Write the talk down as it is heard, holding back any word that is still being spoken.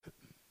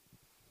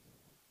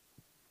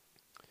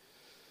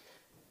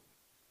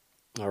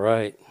All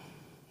right.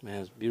 Man,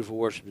 it's beautiful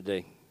worship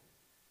today.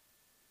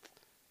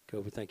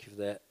 Kobe, thank you for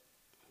that.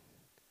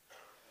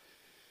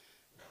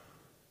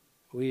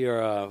 We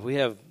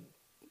have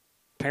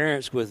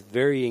parents with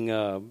varying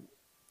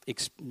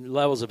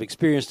levels of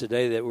experience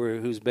today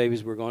whose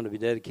babies we're going to be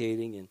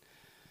dedicating,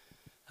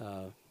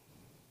 and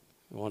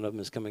one of them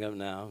is coming up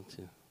now.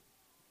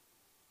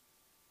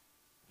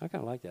 I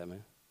kind of like that,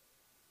 man.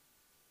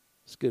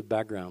 It's good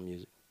background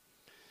music.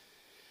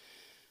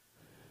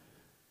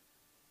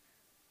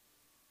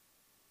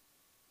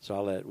 So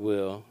I'll let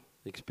Will,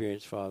 the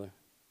experienced father,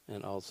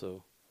 and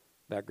also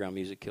background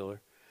music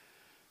killer,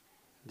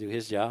 do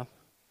his job.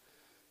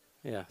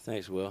 Yeah,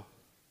 thanks, Will.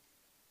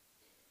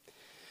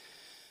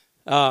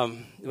 We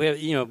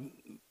have,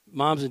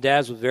 moms and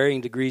dads with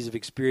varying degrees of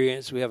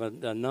experience. We have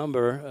a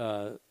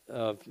number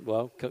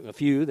a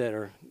few that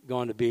are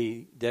going to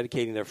be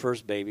dedicating their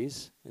first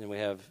babies, and then we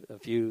have a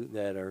few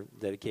that are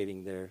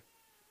dedicating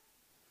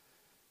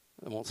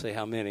I won't say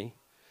how many,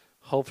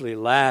 hopefully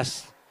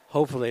last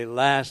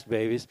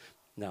babies.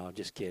 No,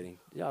 just kidding.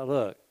 Yeah,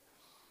 look.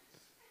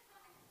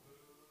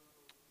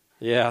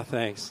 Yeah,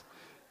 thanks.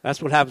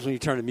 That's what happens when you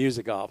turn the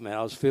music off, man.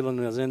 I was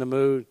in the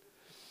mood.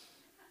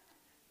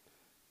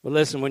 But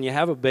listen, when you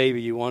have a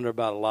baby, you wonder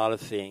about a lot of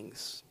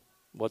things.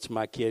 What's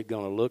my kid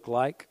going to look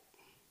like?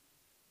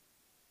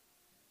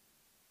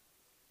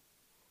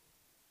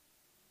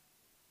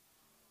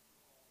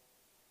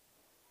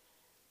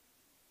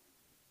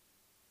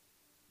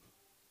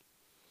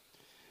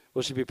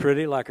 Will she be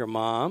pretty like her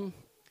mom?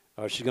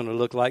 Or is she going to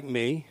look like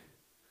me?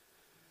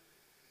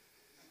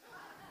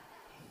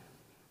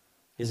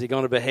 Is he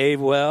going to behave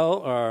well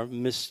or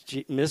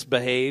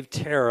misbehave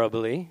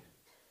terribly?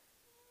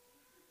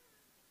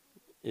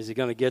 Is he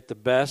going to get the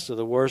best or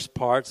the worst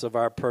parts of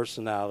our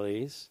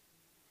personalities?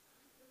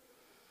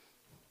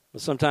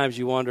 But sometimes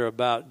you wonder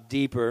about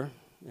deeper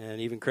and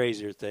even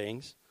crazier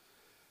things.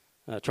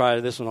 Try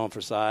this one on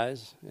for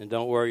size. And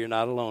don't worry, you're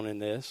not alone in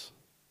this,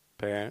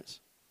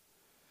 parents.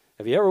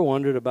 Have you ever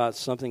wondered about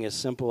something as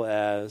simple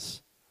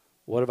as,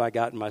 what have I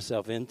gotten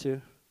myself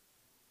into?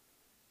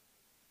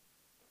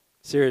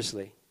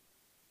 Seriously,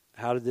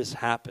 how did this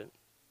happen?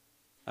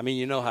 I mean,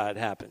 you know how it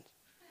happened.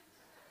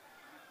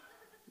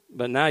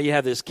 But now you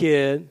have this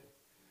kid,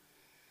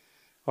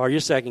 or your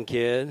second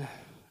kid,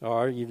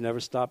 or you've never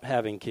stopped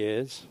having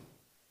kids.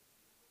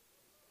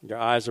 Your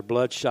eyes are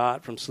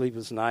bloodshot from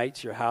sleepless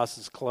nights. Your house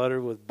is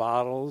cluttered with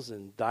bottles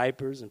and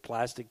diapers and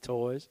plastic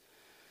toys.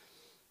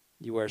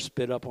 You wear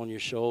spit up on your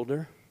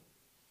shoulder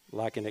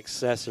like an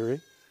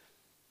accessory.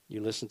 You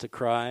listen to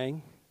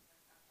crying.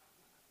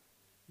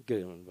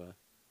 Good one,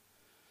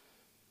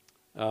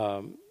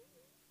 bud.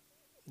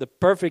 The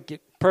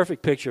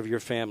perfect picture of your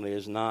family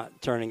is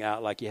not turning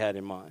out like you had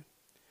in mind.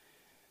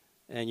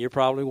 And you're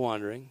probably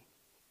wondering,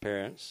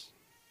 parents,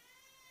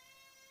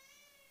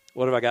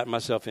 what have I gotten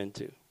myself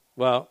into?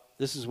 Well,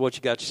 this is what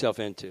you got yourself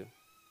into.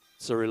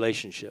 It's a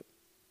relationship.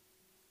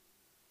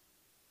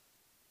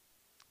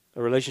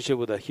 A relationship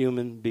with a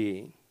human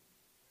being.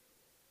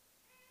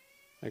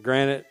 Now,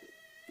 granted,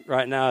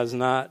 right now is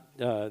not,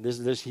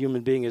 this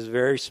human being is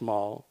very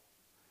small,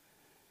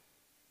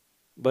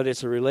 but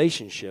it's a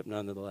relationship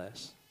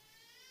nonetheless.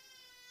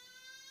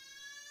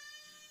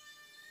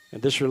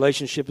 And this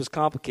relationship is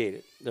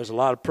complicated. There's a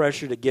lot of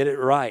pressure to get it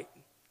right.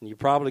 And you're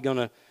probably going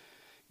to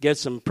get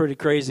some pretty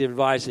crazy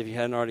advice if you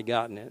hadn't already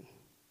gotten it.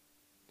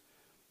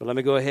 But let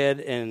me go ahead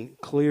and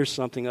clear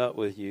something up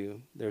with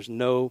you. There's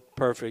no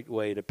perfect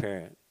way to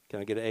parent. Can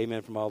I get an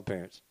amen from all the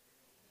parents?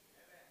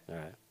 All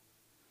right.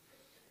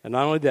 And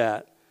not only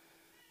that,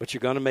 but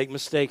you're going to make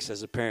mistakes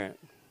as a parent,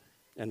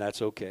 and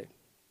that's okay.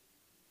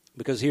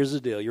 Because here's the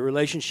deal. Your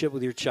relationship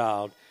with your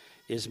child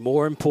is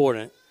more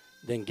important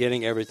than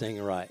getting everything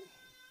right.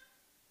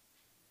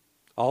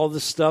 All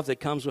the stuff that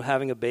comes with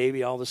having a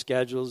baby, all the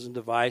schedules and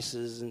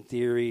devices and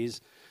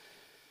theories,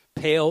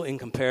 pale in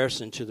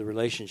comparison to the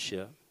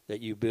relationship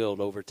that you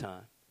build over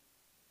time.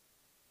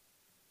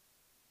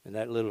 And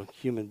that little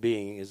human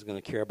being is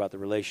going to care about the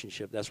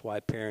relationship. That's why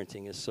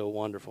parenting is so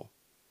wonderful.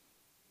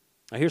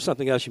 Now, here's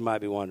something else you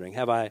might be wondering.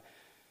 Have I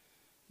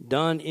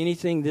done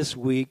anything this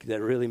week that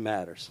really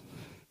matters?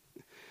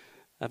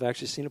 I've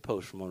actually seen a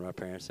post from one of our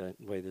parents that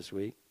way this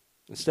week.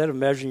 Instead of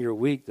measuring your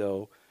week,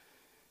 though,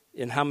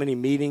 in how many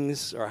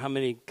meetings or how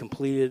many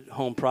completed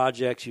home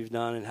projects you've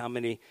done and how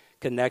many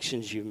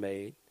connections you've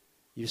made,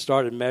 you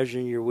started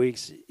measuring your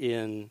weeks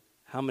in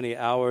how many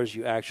hours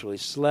you actually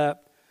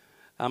slept,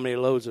 how many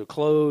loads of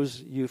clothes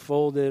you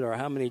folded, or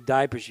how many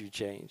diapers you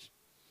changed.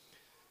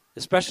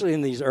 Especially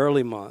in these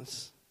early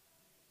months,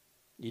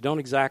 you don't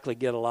exactly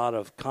get a lot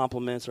of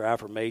compliments or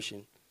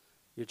affirmation.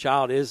 Your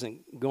child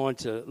isn't going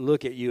to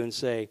look at you and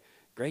say,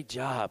 great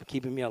job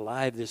keeping me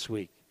alive this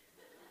week.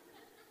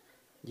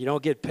 You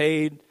don't get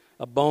paid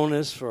a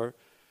bonus for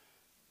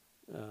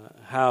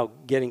how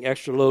getting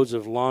extra loads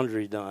of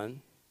laundry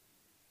done.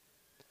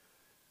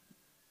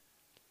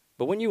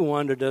 But when you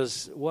wonder,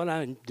 does what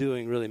I'm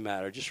doing really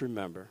matter? Just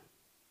remember,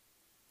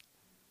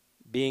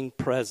 being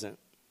present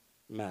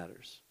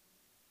matters.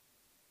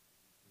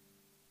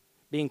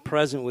 Being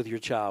present with your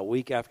child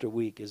week after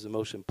week is the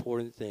most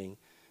important thing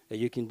that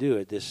you can do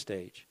at this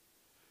stage.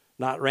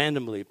 Not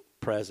randomly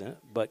present,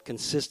 but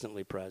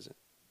consistently present.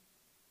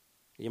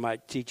 You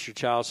might teach your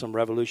child some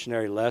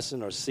revolutionary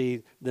lesson or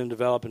see them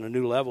develop in a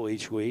new level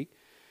each week.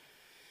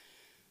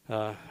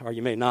 Or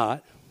you may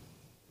not.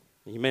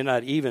 You may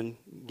not even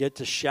get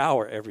to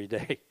shower every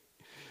day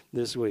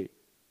this week.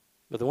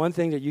 But the one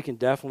thing that you can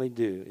definitely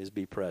do is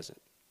be present.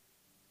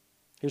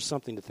 Here's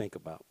something to think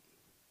about.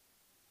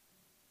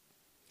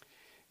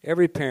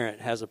 Every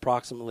parent has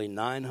approximately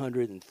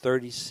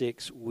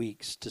 936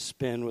 weeks to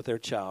spend with their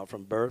child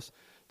from birth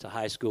to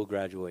high school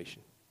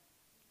graduation.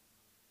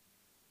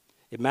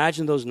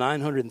 Imagine those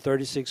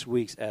 936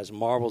 weeks as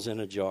marbles in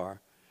a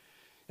jar.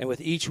 And with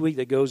each week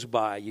that goes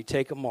by, you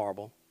take a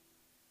marble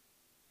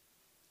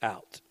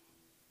out.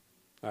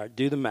 All right,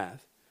 do the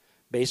math.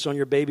 Based on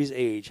your baby's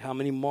age, how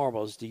many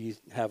marbles do you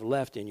have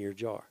left in your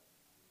jar?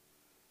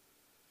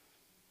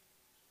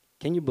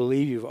 Can you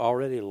believe you've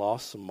already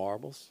lost some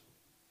marbles?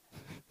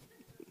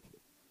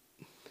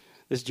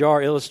 This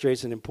jar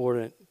illustrates an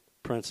important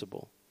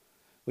principle.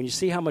 When you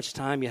see how much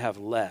time you have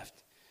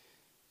left,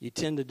 you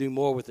tend to do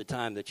more with the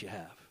time that you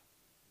have.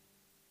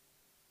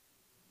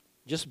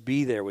 Just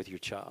be there with your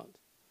child.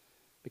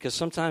 Because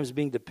sometimes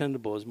being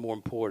dependable is more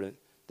important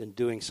than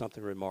doing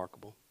something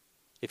remarkable.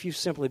 If you've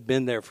simply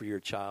been there for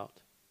your child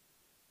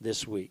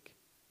this week,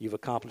 you've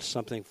accomplished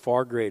something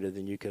far greater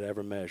than you could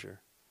ever measure.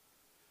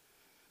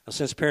 Now,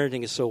 since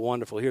parenting is so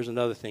wonderful, here's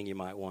another thing you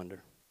might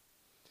wonder.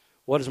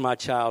 What does my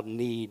child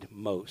need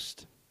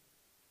most?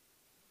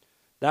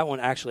 That one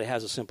actually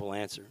has a simple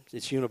answer.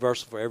 It's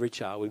universal for every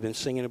child. We've been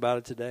singing about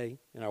it today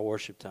in our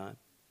worship time.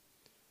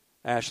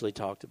 Ashley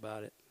talked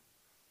about it.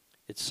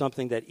 It's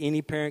something that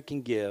any parent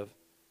can give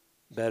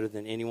better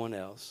than anyone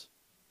else.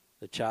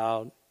 What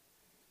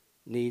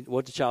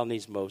the child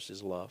needs most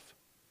is love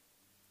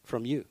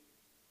from you.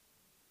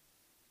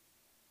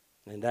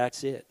 And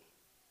that's it.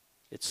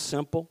 It's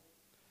simple.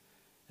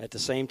 At the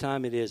same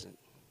time, it isn't.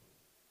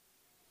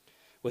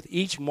 With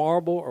each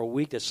marble or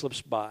week that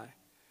slips by,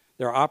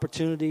 there are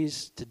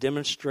opportunities to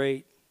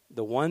demonstrate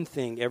the one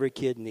thing every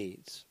kid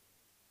needs.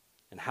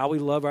 And how we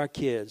love our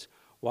kids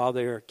while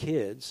they are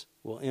kids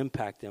will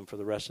impact them for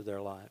the rest of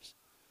their lives.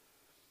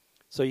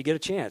 So you get a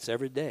chance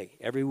every day,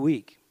 every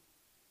week,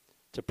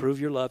 to prove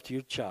your love to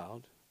your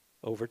child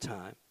over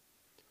time.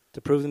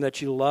 To prove them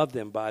that you love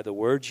them by the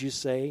words you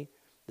say,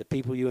 the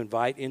people you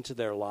invite into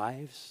their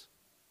lives,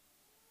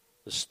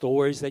 the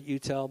stories that you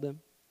tell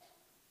them,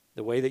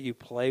 the way that you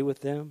play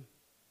with them.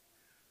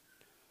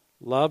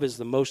 Love is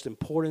the most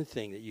important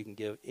thing that you can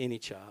give any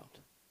child.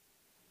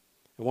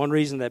 And one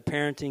reason that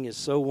parenting is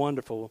so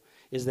wonderful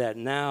is that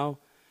now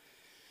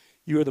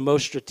you are the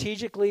most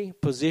strategically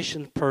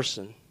positioned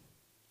person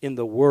in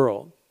the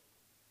world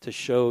to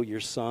show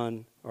your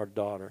son or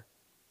daughter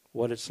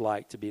what it's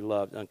like to be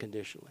loved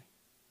unconditionally.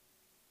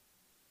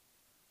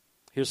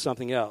 Here's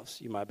something else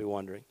you might be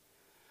wondering.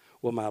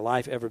 Will my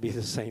life ever be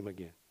the same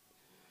again?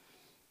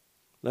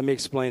 Let me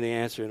explain the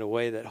answer in a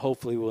way that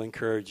hopefully will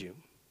encourage you.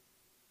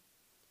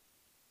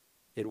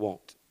 It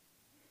won't.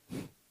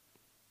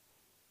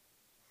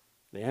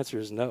 The answer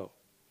is no.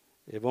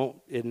 It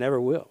won't. It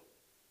never will.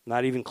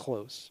 Not even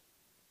close.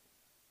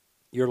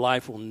 Your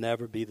life will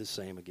never be the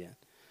same again.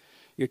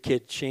 Your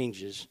kid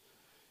changes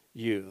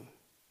you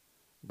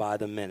by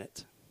the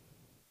minute.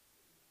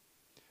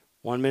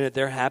 1 minute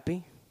they're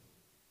happy.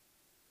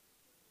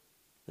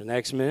 The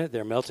next minute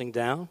they're melting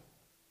down.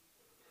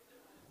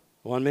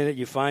 1 minute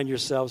you find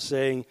yourself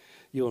saying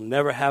you'll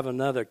never have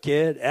another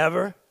kid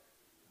ever.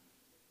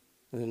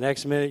 And the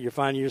next minute you're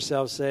finding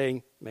yourself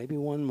saying maybe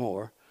one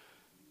more.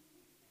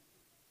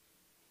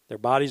 Their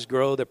bodies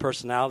grow, their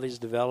personalities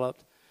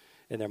develop,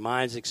 and their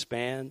minds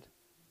expand.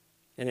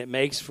 And it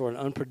makes for an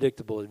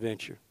unpredictable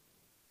adventure.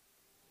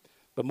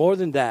 But more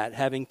than that,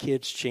 having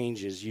kids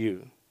changes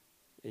you.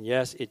 And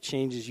yes, it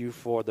changes you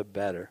for the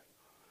better.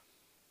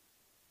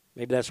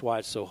 Maybe that's why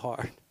it's so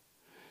hard.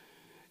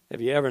 Have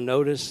you ever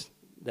noticed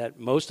that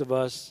most of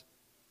us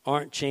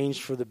aren't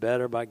changed for the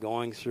better by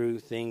going through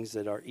things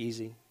that are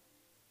easy?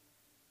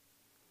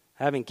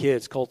 Having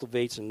kids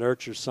cultivates and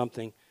nurtures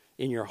something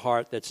in your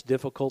heart that's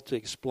difficult to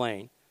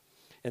explain.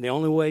 And the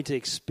only way to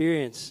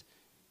experience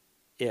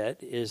it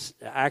is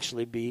to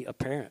actually be a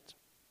parent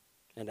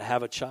and to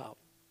have a child.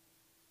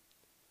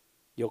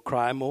 You'll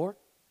cry more,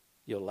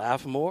 you'll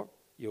laugh more,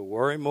 you'll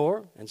worry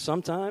more, and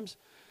sometimes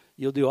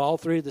you'll do all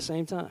three at the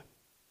same time.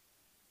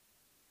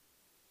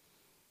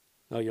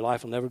 No, your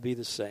life will never be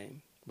the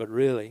same. But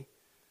really,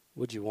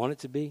 would you want it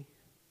to be?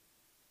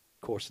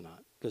 Of course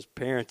not, because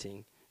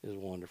parenting is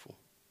wonderful.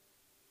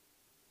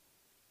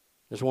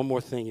 There's one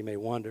more thing you may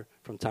wonder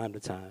from time to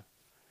time.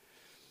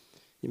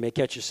 You may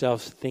catch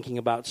yourself thinking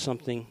about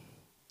something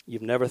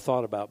you've never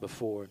thought about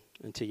before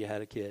until you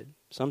had a kid.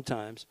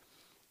 Sometimes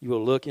you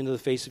will look into the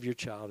face of your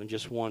child and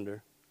just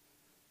wonder,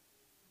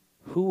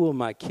 who will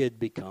my kid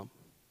become?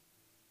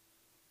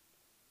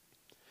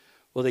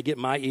 Will they get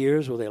my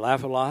ears? Will they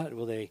laugh a lot?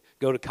 Will they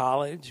go to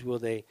college?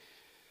 What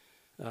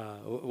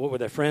will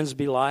their friends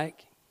be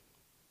like?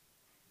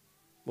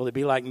 Will they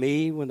be like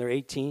me when they're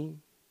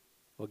 18?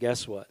 Well,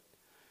 guess what?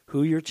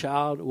 Who your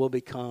child will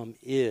become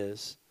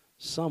is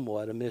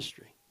somewhat a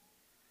mystery.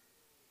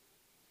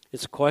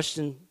 It's a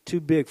question too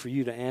big for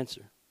you to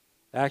answer.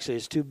 Actually,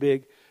 it's too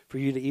big for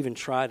you to even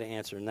try to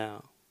answer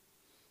now.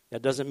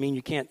 That doesn't mean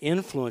you can't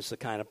influence the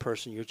kind of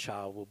person your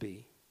child will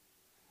be.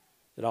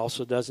 It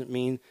also doesn't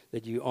mean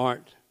that you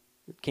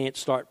can't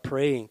start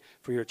praying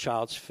for your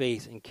child's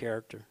faith and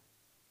character.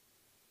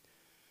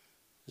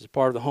 As a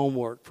part of the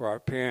homework for our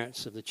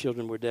parents of the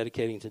children we're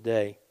dedicating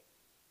today,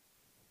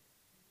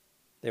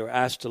 they were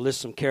asked to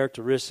list some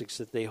characteristics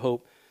that they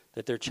hope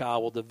that their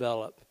child will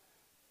develop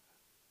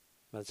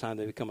by the time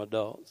they become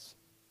adults.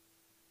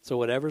 So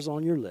whatever's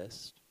on your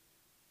list,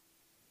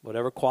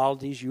 whatever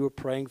qualities you are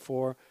praying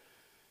for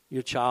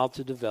your child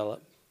to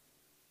develop,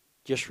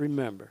 just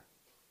remember,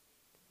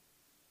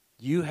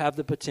 you have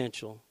the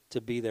potential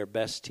to be their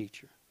best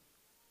teacher.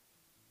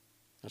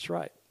 That's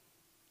right.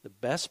 The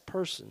best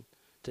person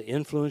to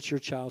influence your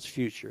child's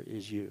future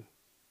is you.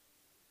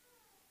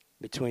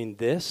 Between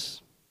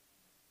this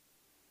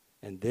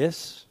and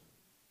this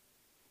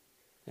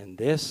and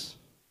this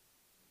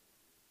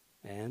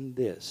and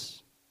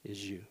this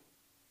is you.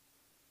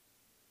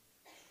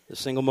 The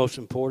single most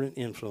important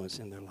influence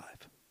in their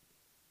life.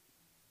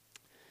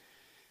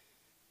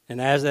 And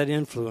as that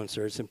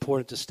influencer, it's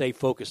important to stay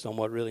focused on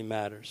what really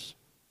matters.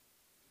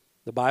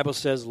 The Bible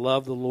says,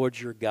 love the Lord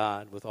your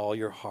God with all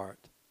your heart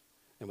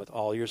and with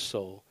all your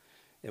soul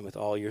and with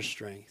all your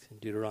strength, in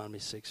Deuteronomy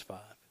 6:5.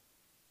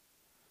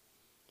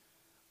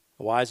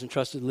 A wise and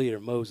trusted leader,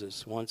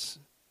 Moses, once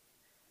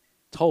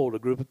told a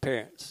group of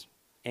parents,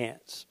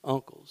 aunts,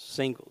 uncles,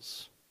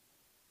 singles,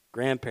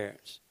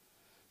 grandparents,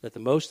 that the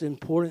most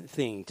important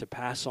thing to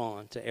pass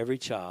on to every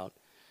child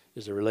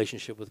is a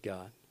relationship with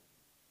God.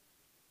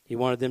 He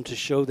wanted them to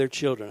show their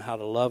children how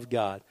to love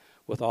God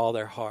with all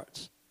their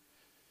hearts.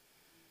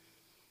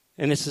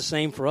 And it's the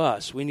same for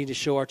us. We need to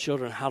show our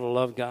children how to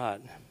love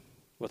God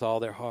with all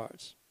their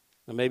hearts.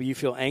 Now, maybe you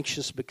feel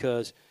anxious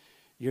because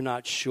you're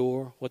not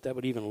sure what that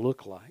would even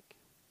look like.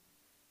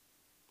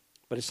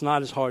 But it's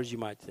not as hard as you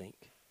might think.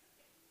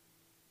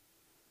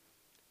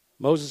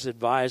 Moses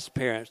advised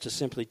parents to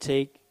simply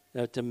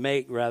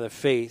make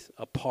faith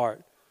a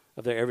part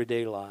of their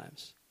everyday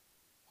lives.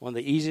 One of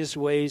the easiest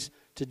ways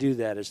to do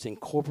that is to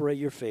incorporate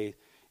your faith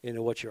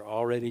into what you're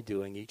already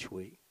doing each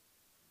week.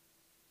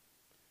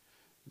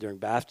 During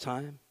bath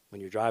time,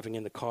 when you're driving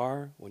in the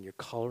car, when you're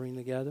coloring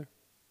together.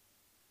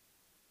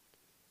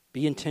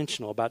 Be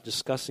intentional about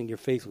discussing your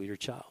faith with your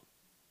child.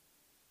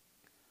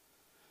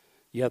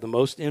 You have the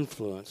most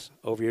influence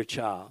over your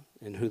child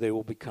and who they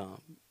will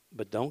become,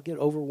 but don't get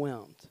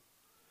overwhelmed.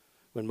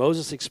 When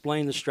Moses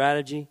explained the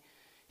strategy,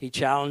 he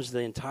challenged the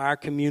entire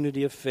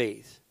community of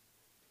faith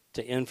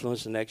to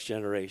influence the next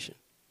generation.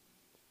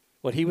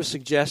 What he was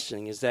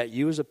suggesting is that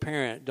you as a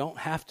parent don't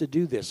have to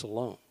do this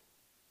alone.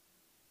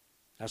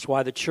 That's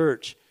why the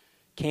church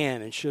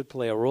can and should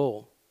play a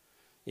role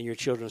in your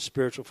children's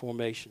spiritual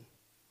formation.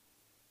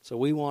 So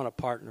we want to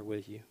partner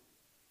with you.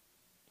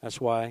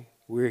 That's why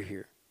we're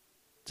here,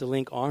 to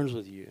link arms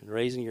with you in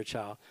raising your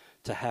child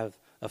to have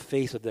a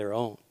faith of their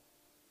own.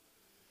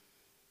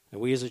 And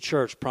we as a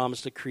church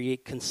promise to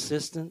create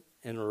consistent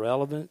and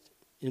relevant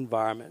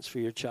environments for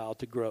your child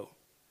to grow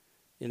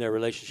in their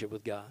relationship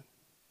with God.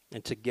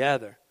 And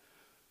together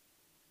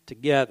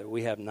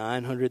we have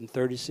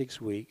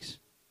 936 weeks,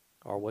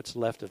 or what's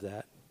left of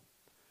that,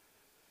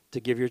 to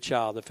give your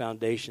child the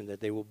foundation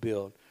that they will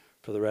build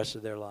for the rest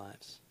of their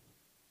lives.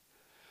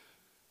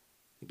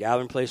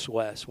 Gathering Place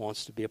West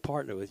wants to be a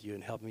partner with you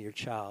in helping your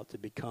child to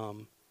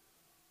become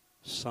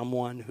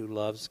someone who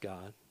loves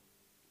God,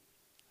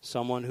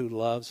 someone who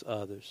loves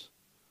others,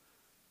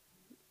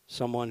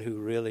 someone who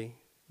really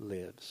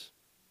lives.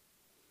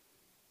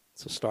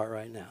 So start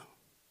right now.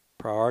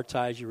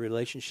 Prioritize your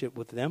relationship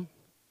with them.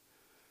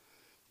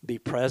 Be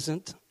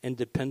present and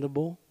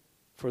dependable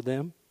for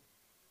them.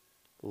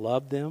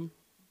 Love them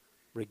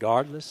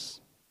regardless,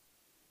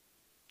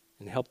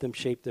 and help them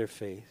shape their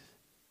faith.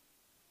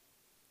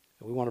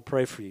 And we want to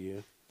pray for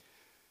you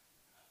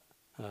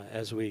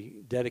as we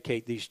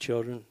dedicate these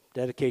children.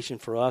 Dedication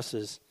for us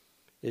is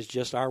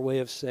just our way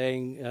of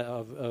saying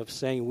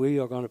we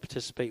are going to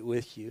participate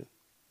with you.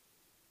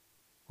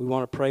 We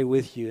want to pray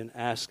with you and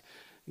ask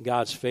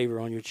God's favor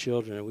on your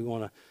children, and we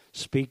want to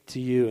speak to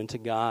you and to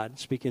God,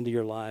 speak into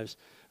your lives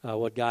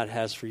what God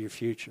has for your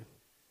future.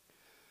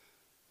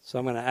 So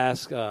I'm going to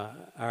ask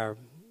our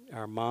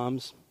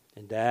moms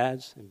and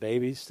dads and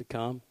babies to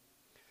come.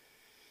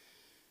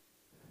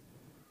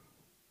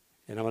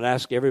 And I'm going to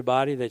ask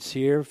everybody that's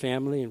here,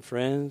 family and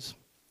friends,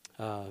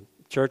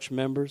 church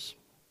members.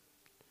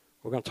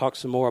 We're going to talk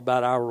some more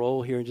about our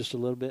role here in just a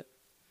little bit.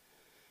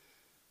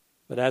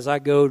 But as I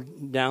go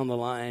down the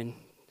line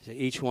to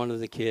each one of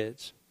the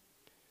kids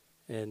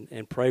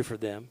and pray for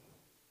them,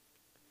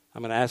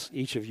 I'm going to ask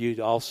each of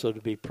you also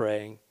to be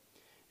praying.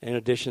 In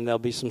addition, there'll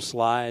be some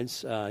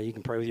slides. You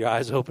can pray with your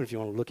eyes open if you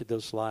want to look at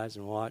those slides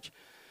and watch.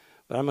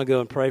 But I'm going to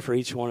go and pray for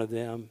each one of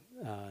them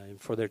and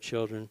for their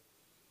children.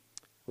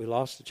 We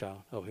lost a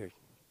child. Oh, here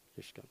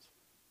she comes.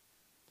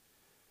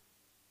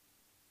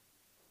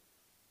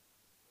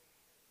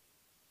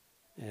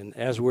 And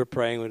as we're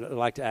praying, we'd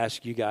like to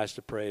ask you guys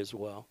to pray as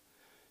well.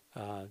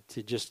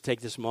 To just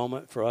take this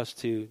moment for us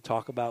to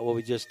talk about what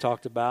we just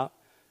talked about,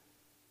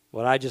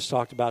 what I just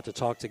talked about, to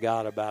talk to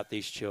God about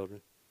these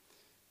children.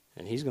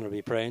 And he's going to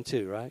be praying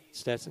too, right,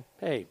 Stetson?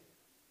 Hey,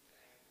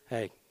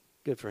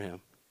 good for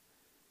him.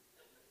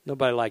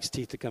 Nobody likes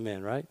teeth to come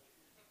in, right?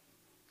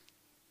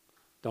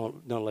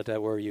 Don't let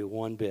that worry you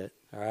one bit,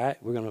 all right?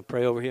 We're going to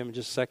pray over him in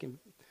just a second.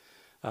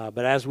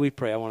 But as we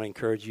pray, I want to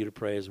encourage you to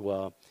pray as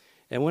well.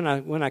 And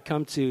when I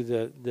come to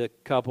the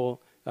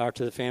couple or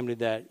to the family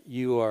that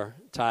you are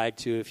tied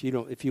to, if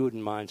you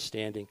wouldn't mind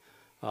standing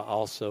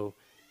also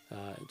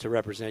to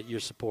represent your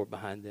support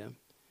behind them.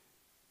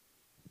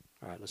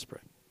 All right, let's pray.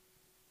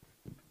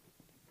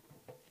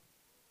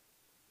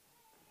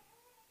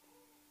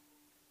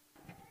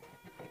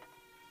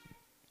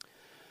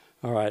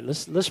 All right,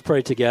 let's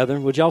pray together.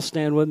 Would y'all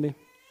stand with me?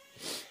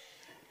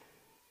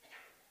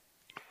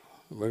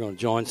 We're going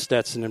to join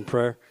Stetson in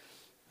prayer.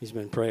 He's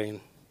been praying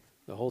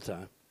the whole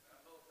time.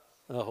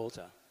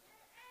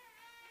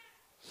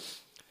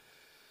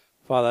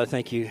 Father, I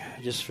thank you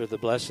just for the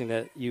blessing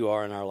that you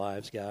are in our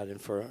lives, God,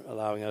 and for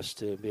allowing us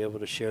to be able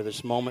to share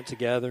this moment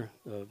together,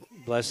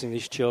 blessing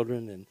these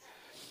children and,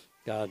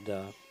 God,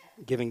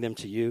 giving them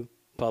to you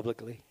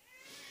publicly.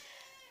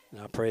 And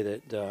I pray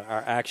that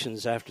our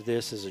actions after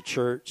this as a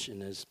church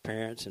and as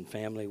parents and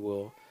family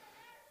will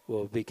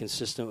be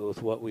consistent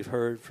with what we've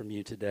heard from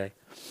you today.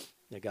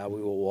 That, God,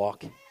 we will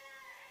walk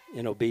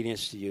in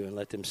obedience to you and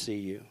let them see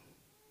you.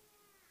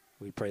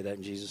 We pray that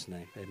in Jesus'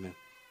 name. Amen.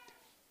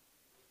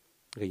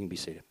 Okay, you can be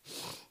seated.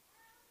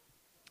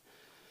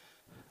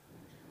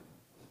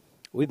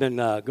 We've been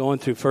going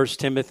through 1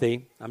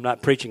 Timothy. I'm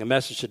not preaching a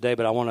message today,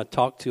 but I want to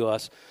talk to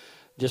us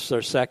just for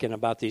a second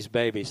about these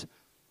babies.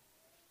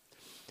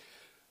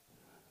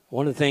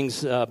 One of the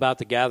things about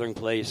the gathering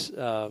place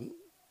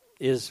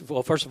is,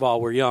 well, first of all,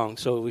 we're young,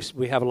 so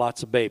we have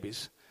lots of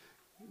babies.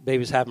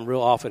 Babies happen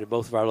real often at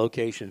both of our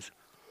locations,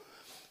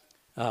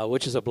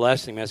 which is a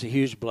blessing. That's a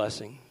huge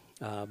blessing.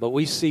 But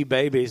we see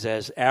babies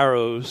as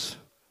arrows,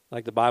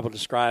 like the Bible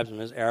describes them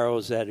as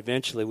arrows that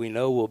eventually we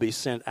know will be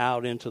sent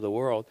out into the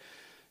world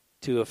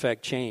to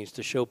affect change,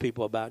 to show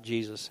people about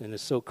Jesus. And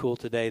it's so cool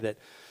today that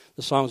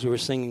the songs we were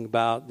singing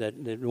about,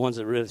 that the ones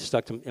that really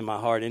stuck in my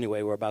heart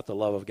anyway, were about the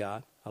love of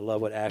God. I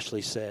love what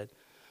Ashley said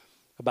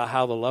about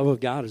how the love of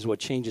God is what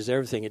changes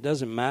everything. It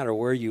doesn't matter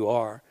where you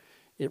are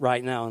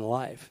right now in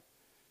life.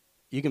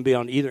 You can be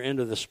on either end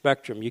of the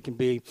spectrum. You can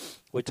be,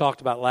 we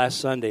talked about last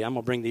Sunday. I'm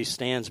going to bring these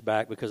stands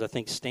back because I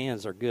think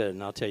stands are good,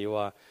 and I'll tell you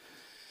why.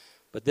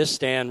 But this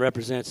stand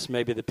represents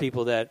maybe the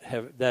people that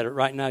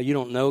right now you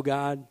don't know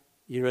God.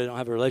 You really don't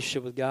have a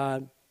relationship with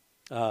God.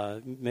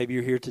 Maybe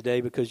you're here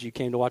today because you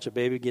came to watch a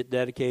baby get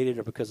dedicated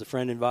or because a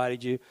friend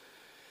invited you.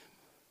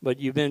 But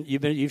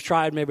you've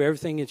tried maybe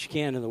everything that you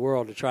can in the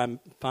world to try and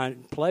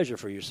find pleasure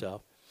for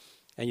yourself,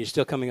 and you're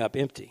still coming up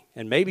empty.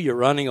 And maybe you're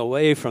running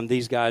away from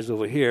these guys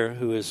over here,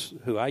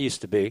 who I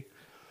used to be,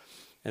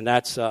 and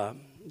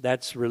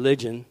that's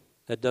religion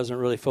that doesn't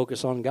really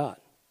focus on God.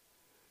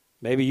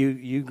 Maybe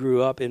you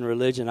grew up in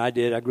religion. I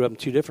did. I grew up in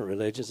two different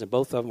religions, and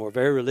both of them were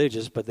very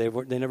religious, but they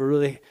never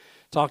really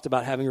talked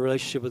about having a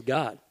relationship with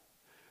God,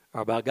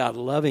 or about God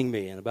loving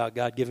me, and about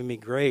God giving me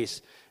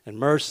grace and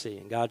mercy,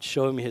 and God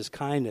showing me his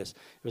kindness.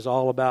 It was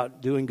all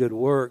about doing good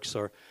works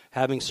or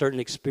having certain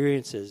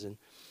experiences.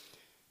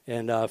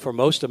 And for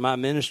most of my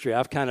ministry,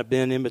 I've kind of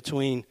been in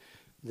between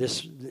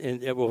this.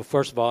 Well,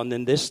 first of all, and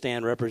then this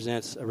stand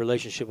represents a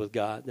relationship with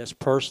God. That's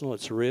personal.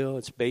 It's real.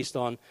 It's based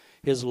on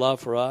his love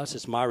for us.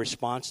 It's my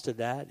response to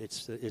that.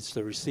 It's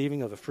the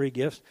receiving of a free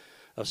gift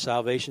of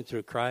salvation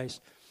through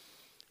Christ,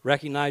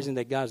 recognizing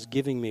that God's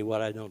giving me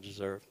what I don't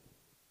deserve.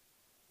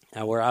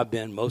 And where I've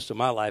been most of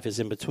my life is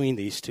in between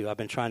these two. I've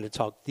been trying to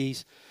talk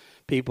these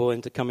people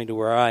into coming to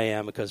where I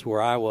am, because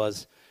where I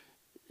was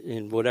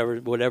in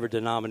whatever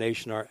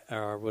denomination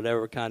or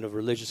whatever kind of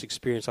religious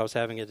experience I was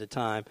having at the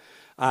time,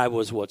 I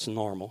was what's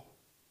normal,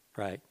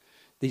 right?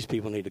 These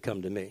people need to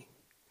come to me.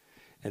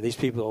 And these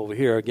people over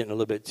here are getting a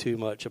little bit too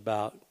much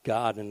about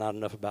God and not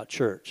enough about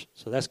church.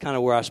 So that's kind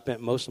of where I spent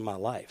most of my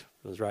life,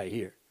 was right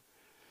here.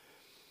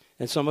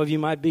 And some of you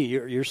might be.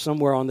 You're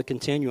somewhere on the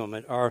continuum.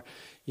 Or,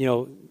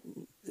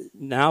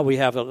 now we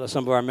have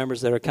some of our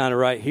members that are kind of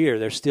right here.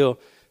 They're still,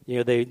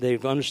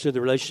 they've understood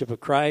the relationship of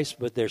Christ,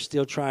 but they're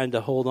still trying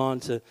to hold on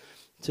to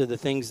the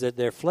things that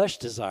their flesh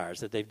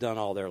desires that they've done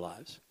all their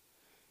lives.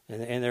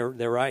 And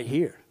they're right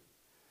here.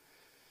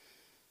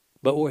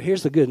 But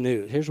here's the good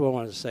news. Here's what I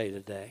wanted to say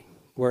today.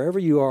 Wherever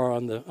you are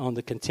on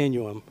the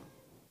continuum,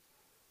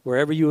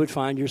 wherever you would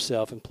find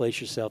yourself and place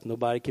yourself,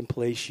 nobody can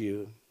place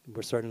you.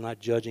 We're certainly not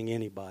judging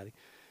anybody.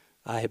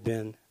 I have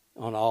been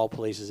on all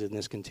places in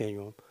this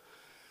continuum.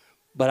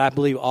 But I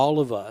believe all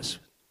of us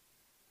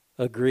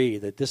agree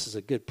that this is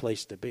a good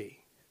place to be.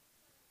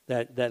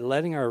 That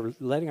letting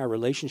our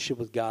relationship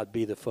with God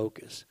be the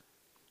focus,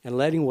 and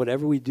letting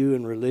whatever we do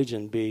in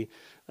religion be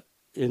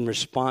in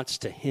response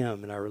to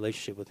him and our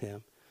relationship with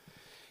him.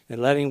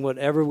 And letting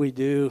whatever we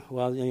do,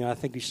 well, I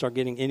think we start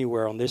getting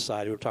anywhere on this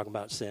side. We're talking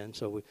about sin.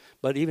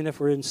 But even if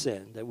we're in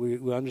sin, that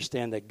we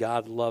understand that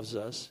God loves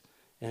us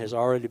and has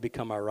already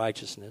become our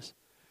righteousness.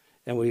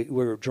 And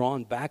we're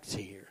drawn back to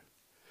here.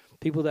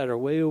 People that are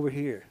way over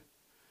here.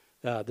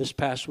 This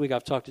past week,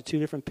 I've talked to 2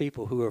 different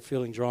people who are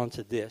feeling drawn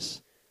to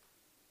this.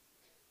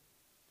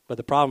 But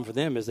the problem for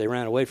them is they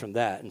ran away from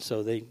that. And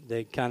so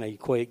they kind of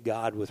equate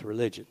God with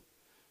religion.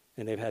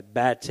 And they've had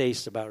bad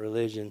taste about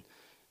religion.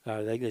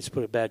 They just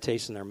put a bad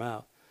taste in their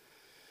mouth.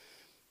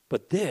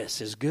 But this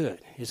is good.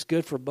 It's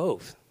good for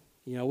both.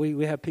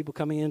 We have people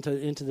coming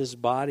into this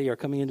body or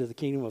coming into the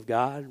kingdom of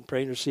God and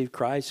praying to receive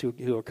Christ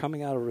who are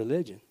coming out of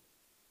religion.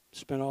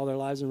 Spent all their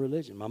lives in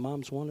religion. My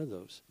mom's one of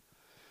those.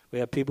 We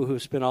have people who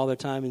have spent all their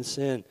time in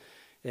sin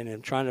and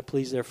in trying to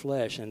please their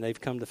flesh, and they've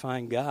come to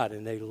find God,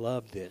 and they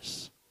love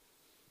this.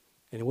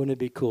 And wouldn't it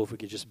be cool if we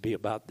could just be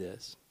about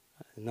this?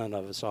 None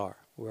of us are.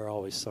 We're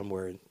always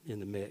somewhere in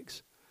the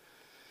mix.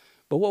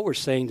 But what we're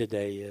saying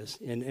today is,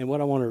 and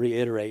what I want to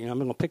reiterate, I'm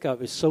going to pick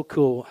up, it's so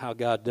cool how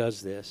God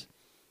does this.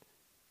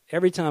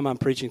 Every time I'm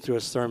preaching through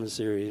a sermon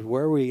series,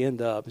 where we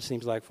end up, it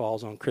seems like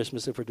falls on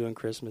Christmas if we're doing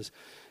Christmas.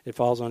 It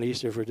falls on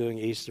Easter if we're doing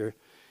Easter.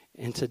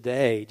 And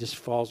today just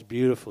falls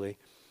beautifully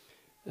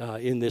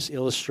in this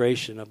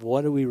illustration of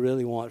what do we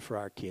really want for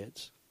our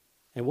kids.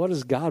 And what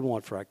does God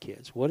want for our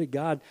kids? What did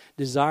God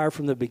desire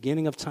from the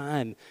beginning of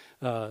time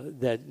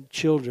that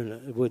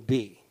children would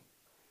be?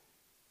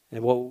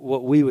 And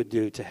what we would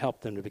do to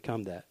help them to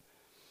become that.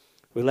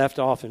 We left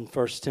off in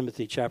 1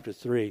 Timothy chapter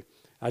 3.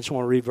 I just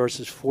want to read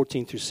verses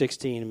 14 through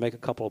 16 and make a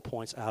couple of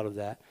points out of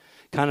that.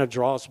 Kind of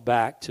draw us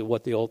back to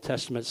what the Old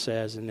Testament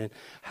says and then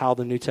how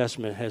the New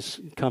Testament has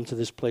come to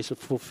this place of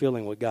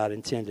fulfilling what God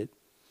intended.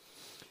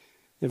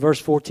 In verse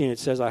 14 it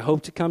says, I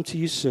hope to come to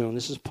you soon.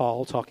 This is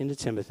Paul talking to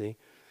Timothy.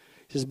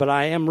 He says, but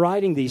I am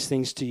writing these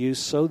things to you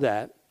so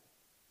that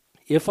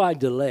if I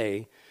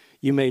delay,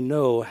 you may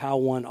know how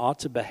one ought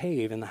to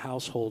behave in the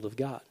household of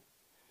God,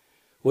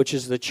 which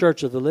is the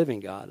church of the living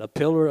God, a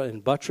pillar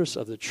and buttress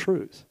of the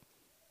truth.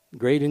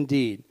 Great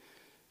indeed,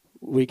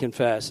 we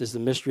confess, is the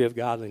mystery of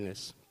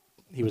godliness.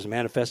 He was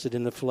manifested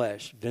in the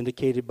flesh,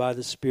 vindicated by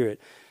the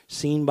Spirit,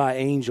 seen by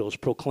angels,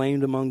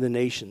 proclaimed among the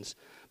nations,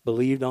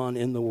 believed on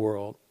in the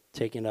world,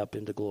 taken up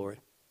into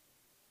glory.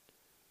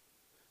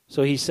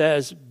 So he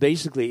says,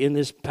 basically, in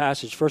this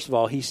passage, first of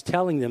all, he's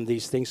telling them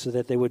these things so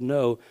that they would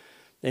know.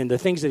 And the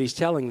things that he's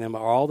telling them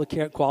are all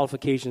the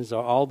qualifications,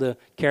 are all the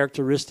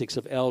characteristics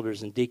of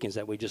elders and deacons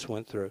that we just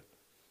went through.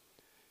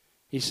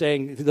 He's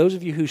saying, those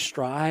of you who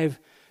strive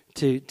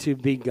to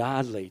be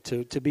godly,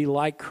 to be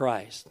like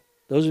Christ,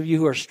 those of you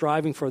who are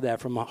striving for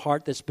that from a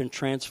heart that's been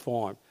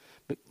transformed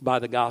by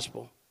the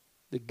gospel,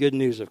 the good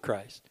news of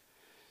Christ.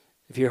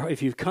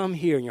 If you've come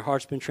here and your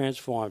heart's been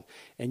transformed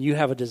and you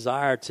have a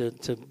desire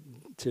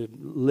to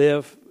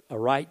live a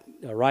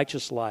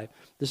righteous life,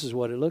 this is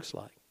what it looks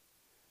like.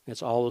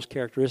 It's all those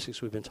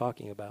characteristics we've been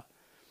talking about.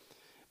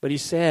 But he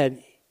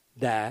said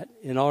that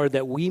in order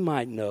that we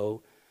might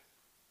know,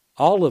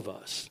 all of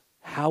us,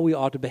 how we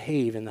ought to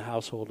behave in the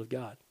household of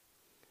God.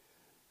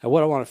 And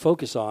what I want to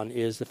focus on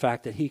is the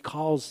fact that he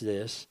calls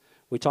this,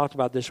 we talked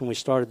about this when we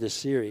started this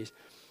series,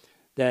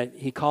 that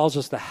he calls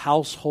us the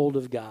household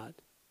of God.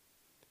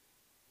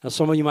 Now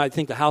some of you might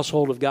think the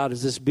household of God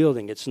is this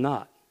building. It's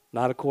not.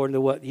 Not according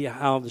to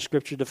how the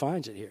Scripture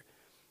defines it here.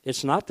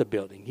 It's not the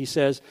building. He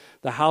says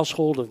the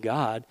household of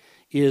God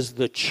is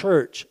the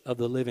church of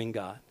the living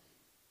God.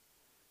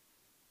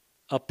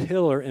 A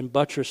pillar and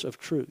buttress of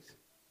truth.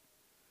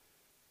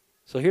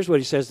 So here's what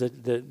he says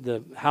that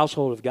the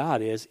household of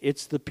God is.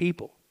 It's the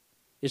people.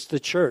 It's the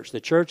church. The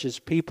church is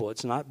people.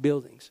 It's not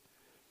buildings.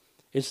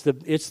 It's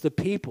the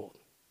people.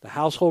 The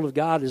household of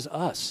God is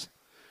us.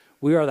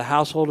 We are the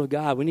household of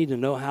God. We need to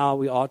know how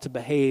we ought to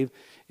behave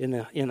in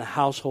the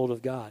household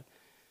of God.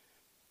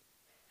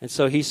 And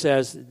so he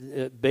says,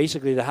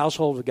 basically, the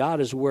household of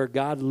God is where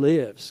God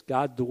lives.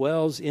 God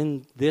dwells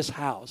in this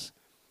house.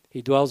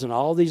 He dwells in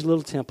all these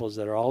little temples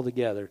that are all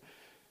together,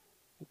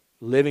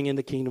 living in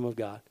the kingdom of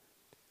God.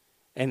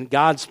 And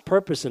God's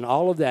purpose in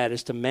all of that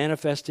is to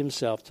manifest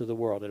himself to the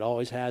world. It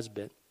always has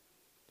been.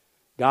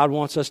 God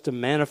wants us to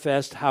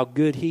manifest how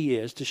good he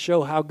is, to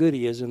show how good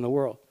he is in the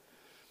world.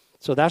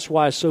 So that's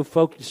why it's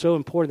so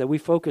important that we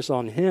focus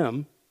on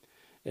him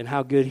and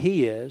how good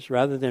he is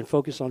rather than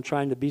focus on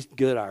trying to be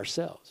good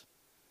ourselves.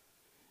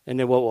 And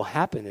then what will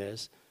happen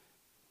is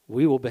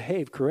we will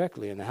behave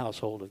correctly in the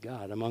household of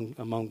God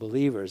among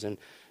believers and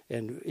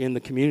in the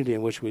community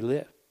in which we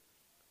live.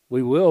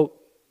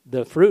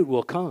 The fruit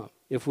will come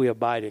if we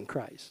abide in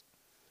Christ.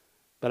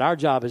 But our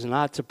job is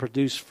not to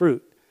produce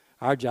fruit.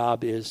 Our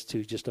job is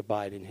to just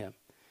abide in him.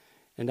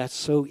 And that's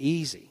so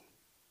easy.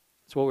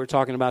 That's what we're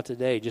talking about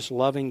today, just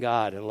loving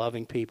God and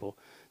loving people.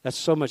 That's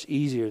so much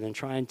easier than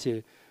trying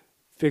to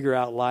figure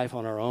out life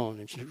on our own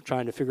and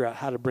trying to figure out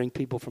how to bring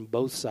people from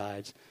both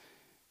sides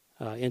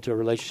into a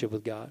relationship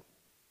with God.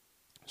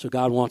 So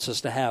God wants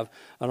us to have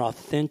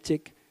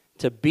authentic,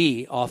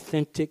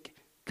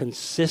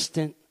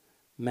 consistent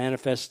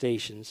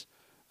manifestations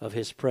of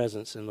his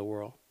presence in the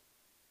world.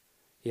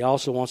 He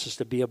also wants us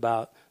to be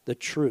about the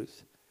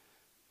truth.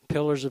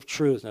 Pillars of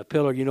truth. Now,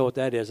 pillar, you know what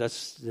that is.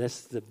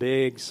 That's the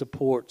big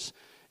supports,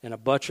 and a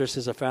buttress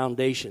is a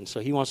foundation. So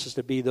he wants us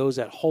to be those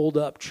that hold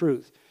up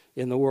truth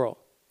in the world.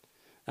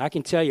 I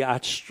can tell you,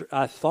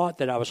 I thought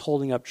that I was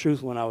holding up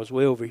truth when I was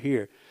way over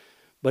here,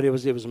 but it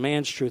was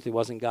man's truth. It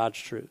wasn't God's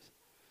truth.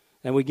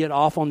 And we get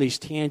off on these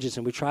tangents,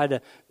 and we try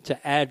to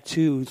add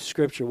to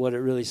Scripture what it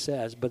really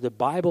says. But the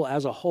Bible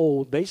as a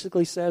whole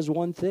basically says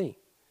one thing.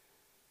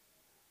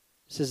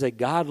 It says that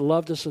God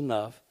loved us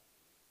enough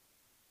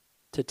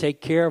to take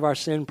care of our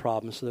sin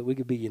problems so that we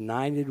could be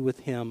united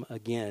with him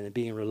again and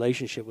be in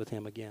relationship with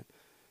him again.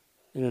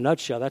 In a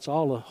nutshell, that's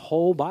all the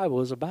whole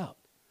Bible is about.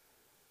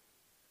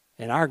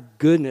 And our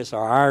goodness,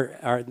 or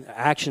our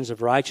actions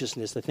of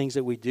righteousness, the things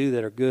that we do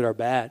that are good or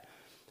bad,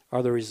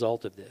 are the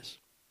result of this.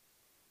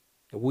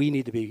 And we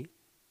need to be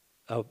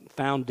a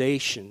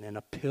foundation and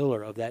a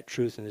pillar of that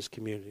truth in this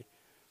community.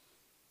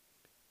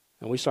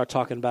 And we start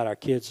talking about our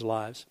kids'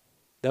 lives.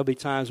 There'll be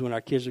times when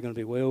our kids are going to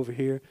be way over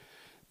here.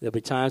 There'll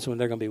be times when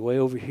they're going to be way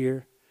over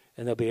here.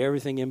 And there'll be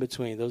everything in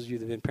between. Those of you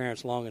that have been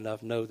parents long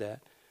enough know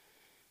that.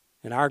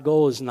 And our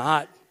goal is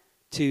not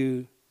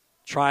to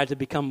try to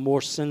become more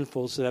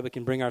sinful so that we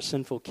can bring our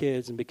sinful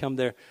kids and become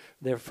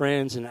their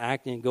friends and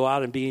act and go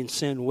out and be in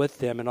sin with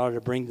them in order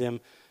to bring them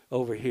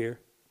over here.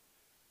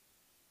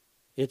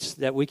 It's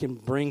that we can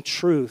bring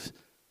truth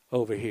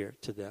over here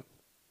to them.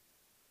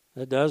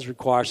 That does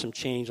require some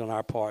change on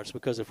our parts,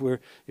 because if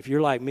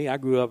you're like me, I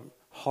grew up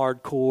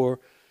hardcore,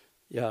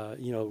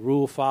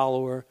 rule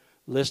follower,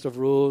 list of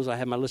rules. I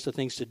had my list of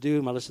things to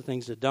do, my list of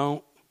things to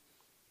don't,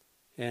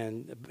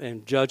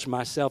 and judge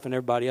myself and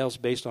everybody else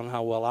based on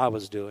how well I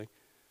was doing.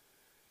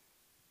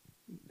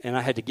 And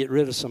I had to get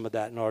rid of some of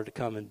that in order to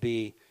come and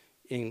be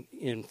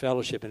in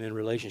fellowship and in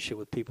relationship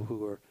with people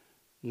who are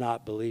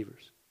not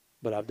believers.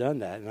 But I've done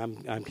that, and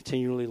I'm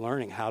continually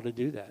learning how to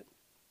do that.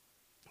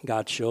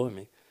 God's showing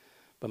me.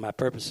 But my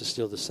purpose is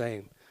still the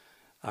same.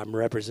 I'm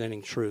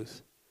representing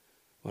truth.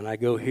 When I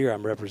go here,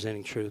 I'm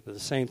representing truth. But the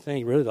same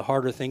thing, really the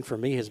harder thing for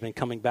me has been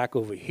coming back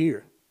over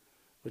here,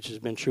 which has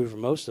been true for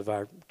most of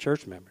our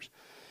church members.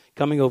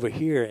 Coming over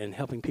here and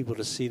helping people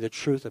to see the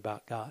truth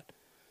about God.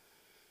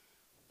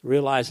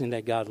 Realizing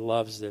that God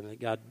loves them,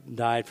 that God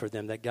died for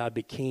them, that God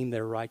became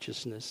their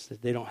righteousness,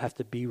 that they don't have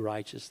to be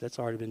righteous. That's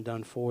already been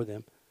done for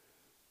them.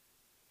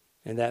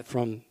 And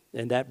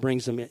that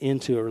brings them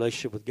into a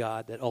relationship with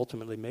God that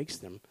ultimately makes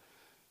them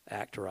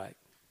act right.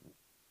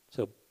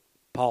 So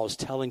Paul is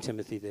telling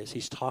Timothy this.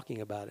 He's talking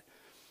about it.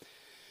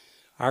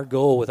 Our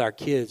goal with our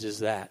kids is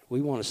that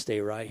we want to stay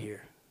right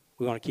here.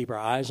 We want to keep our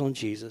eyes on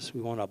Jesus.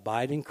 We want to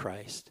abide in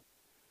Christ.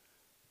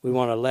 We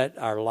want to let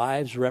our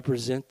lives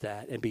represent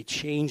that and be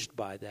changed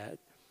by that,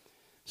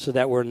 so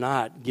that we're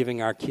not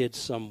giving our kids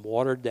some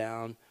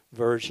watered-down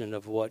version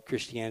of what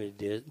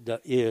Christianity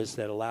is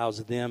that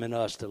allows them and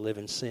us to live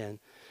in sin,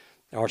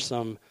 or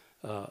some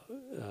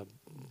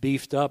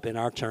beefed up, in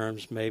our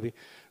terms maybe,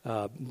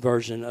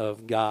 version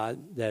of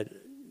God that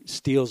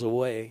steals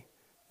away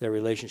their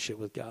relationship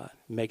with God,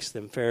 makes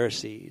them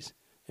Pharisees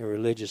and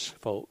religious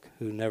folk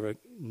who never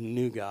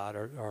knew God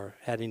or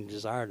had any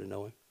desire to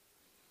know him.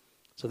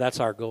 So that's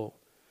our goal.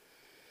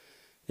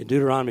 In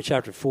Deuteronomy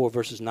chapter 4,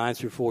 verses 9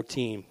 through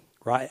 14,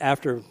 right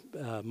after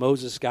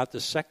Moses got the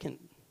second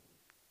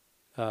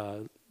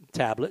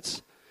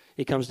tablets,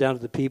 he comes down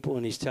to the people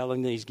and he's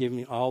telling them, he's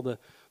giving all the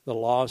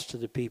laws to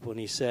the people, and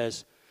he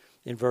says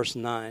in verse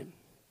 9,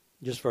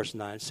 just verse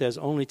 9, it says,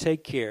 "Only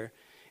take care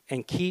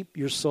and keep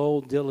your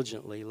soul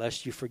diligently,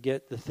 lest you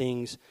forget the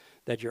things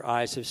that your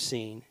eyes have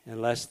seen,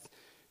 and lest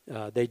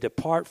they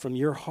depart from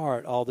your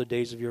heart all the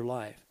days of your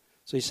life."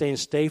 So he's saying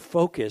stay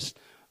focused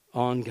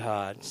on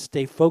God.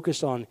 Stay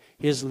focused on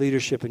his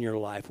leadership in your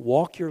life.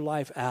 Walk your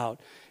life out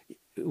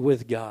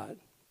with God.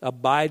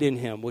 Abide in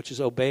him, which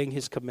is obeying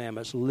his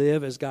commandments.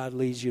 Live as God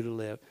leads you to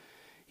live.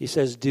 He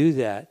says do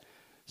that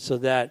so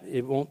that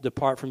it won't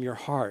depart from your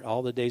heart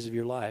all the days of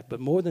your life. But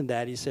more than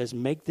that, he says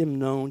make them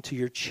known to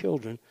your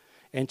children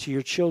and to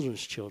your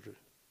children's children.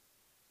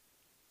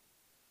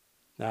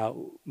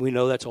 Now, we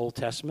know that's Old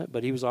Testament,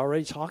 but he was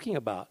already talking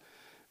about,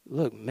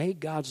 look,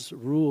 make God's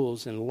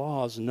rules and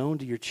laws known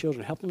to your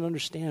children. Help them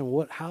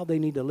understand how they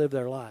need to live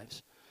their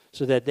lives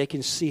so that they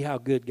can see how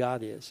good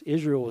God is.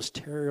 Israel was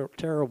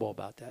terrible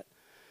about that.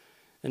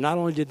 And not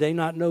only did they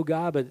not know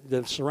God, but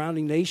the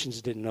surrounding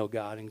nations didn't know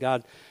God. And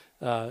God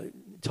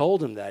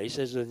told him that. He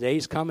says, the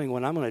day's coming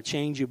when I'm going to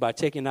change you by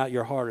taking out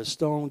your heart of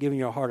stone, giving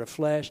you a heart of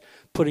flesh,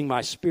 putting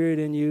my spirit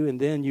in you, and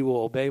then you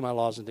will obey my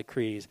laws and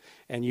decrees,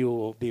 and you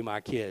will be my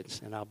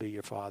kids, and I'll be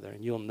your father,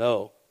 and you'll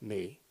know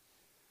me.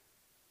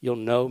 You'll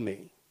know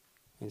me.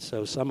 And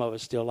so some of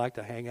us still like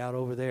to hang out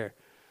over there,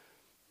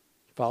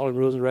 following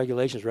rules and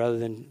regulations rather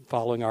than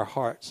following our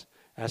hearts,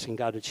 asking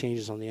God to change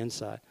us on the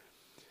inside.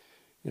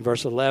 In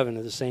verse 11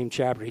 of the same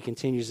chapter, he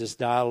continues this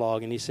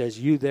dialogue, and he says,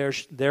 "You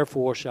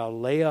therefore shall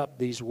lay up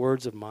these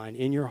words of mine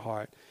in your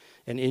heart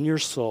and in your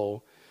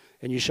soul,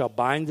 and you shall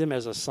bind them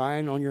as a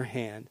sign on your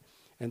hand,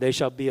 and they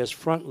shall be as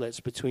frontlets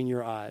between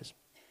your eyes.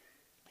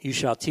 You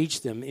shall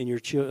teach them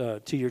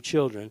to your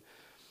children,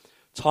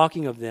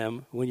 talking of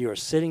them when you are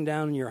sitting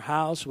down in your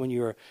house, when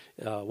you are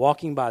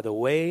walking by the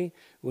way,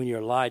 when you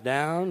lie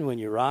down, when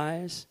you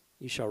rise.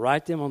 You shall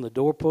write them on the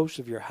doorposts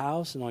of your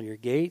house and on your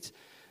gates,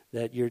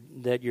 that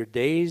your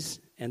days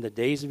and the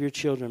days of your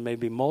children may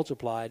be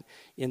multiplied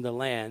in the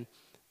land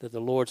that the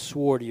Lord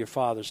swore to your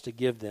fathers to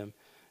give them,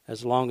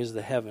 as long as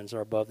the heavens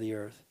are above the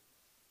earth.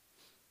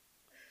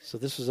 So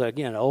this is,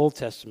 again, an Old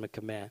Testament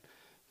command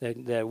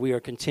that we are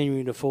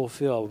continuing to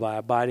fulfill by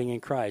abiding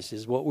in Christ.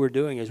 Is what we're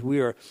doing is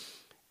we are,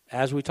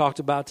 as we talked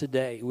about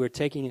today, we're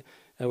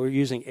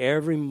using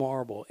every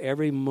marble,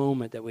 every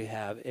moment that we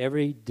have,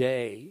 every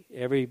day,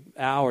 every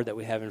hour that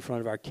we have in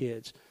front of our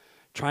kids,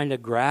 trying to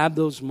grab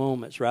those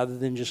moments rather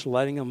than just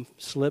letting them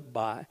slip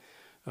by,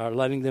 or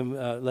letting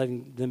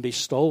them be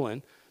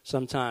stolen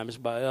sometimes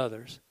by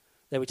others.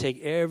 That we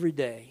take every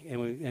day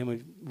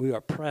and we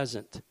are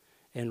present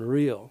and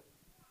real,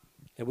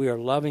 and we are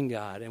loving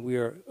God and we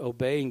are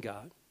obeying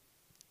God.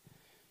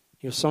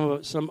 You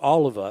know,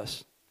 all of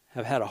us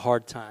have had a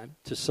hard time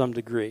to some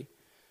degree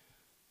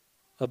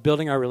of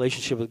building our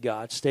relationship with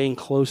God, staying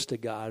close to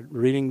God,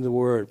 reading the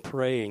Word,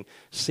 praying,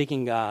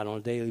 seeking God on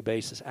a daily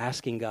basis,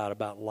 asking God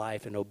about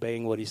life and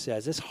obeying what He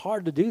says. It's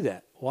hard to do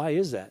that. Why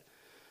is that?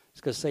 It's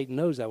because Satan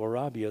knows that will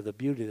rob you of the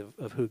beauty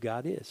of who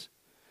God is.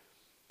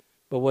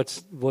 But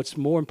what's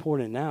more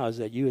important now is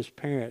that you as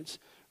parents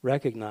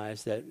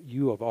recognize that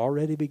you have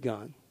already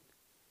begun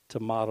to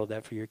model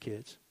that for your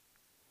kids.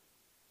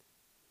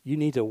 You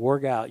need to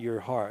work out your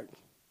heart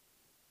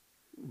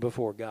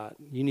before God.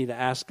 You need to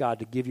ask God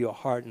to give you a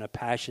heart and a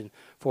passion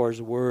for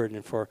His Word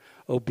and for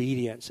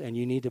obedience, and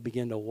you need to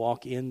begin to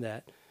walk in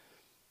that.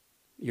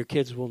 Your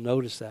kids will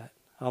notice that.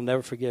 I'll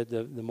never forget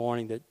the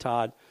morning that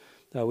Todd,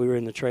 we were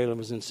in the trailer and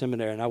was in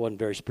seminary, and I wasn't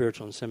very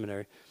spiritual in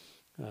seminary.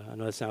 I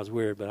know that sounds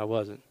weird, but I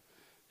wasn't.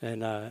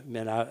 And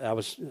I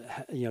was,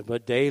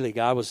 but daily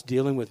God was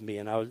dealing with me,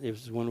 and it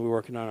was when we were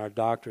working on our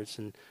doctorates,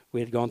 and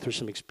we had gone through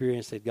some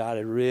experience that God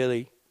had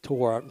really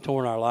torn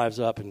our lives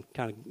up and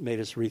kind of made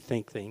us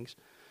rethink things.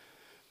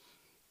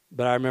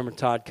 But I remember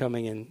Todd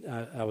coming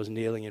in, I was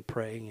kneeling and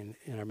praying, and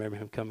I remember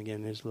him coming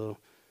in his little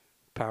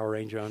Power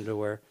Ranger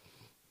underwear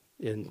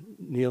and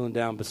kneeling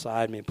down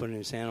beside me and putting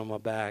his hand on my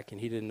back, and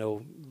he didn't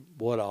know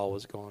what all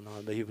was going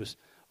on, but he was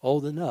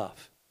old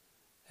enough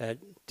at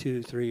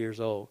 2-3 years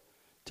old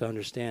to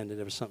understand that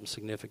there was something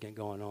significant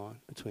going on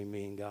between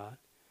me and God.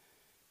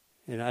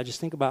 And I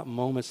just think about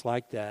moments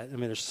like that. I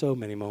mean, there's so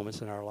many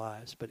moments in our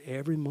lives, but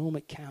every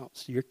moment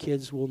counts. Your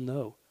kids will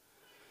know.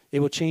 It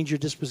will change your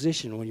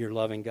disposition when you're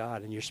loving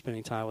God and you're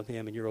spending time with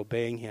Him and you're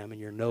obeying Him and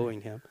you're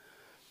knowing Him.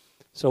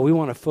 So we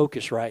want to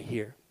focus right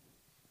here.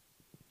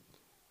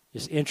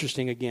 It's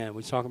interesting, again,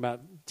 we talk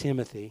about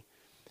Timothy,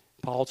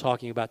 Paul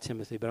talking about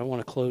Timothy, but I want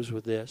to close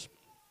with this.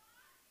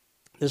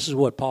 This is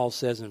what Paul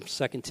says in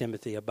 2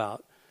 Timothy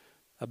about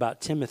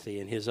Timothy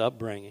and his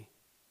upbringing.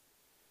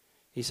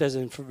 He says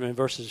in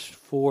verses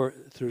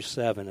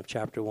 4-7 of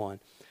chapter 1,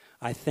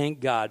 I thank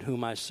God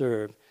whom I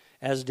serve,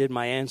 as did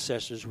my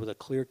ancestors with a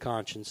clear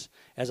conscience,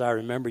 as I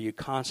remember you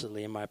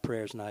constantly in my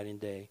prayers night and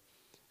day.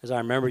 As I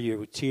remember you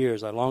with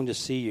tears, I long to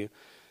see you,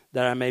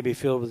 that I may be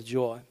filled with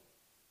joy.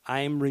 I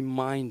am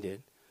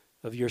reminded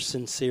of your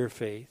sincere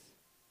faith,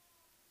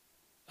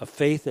 a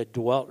faith that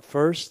dwelt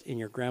first in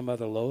your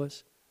grandmother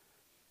Lois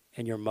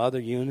and your mother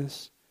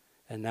Eunice,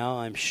 and now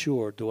I'm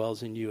sure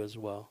dwells in you as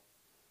well.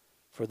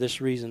 For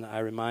this reason, I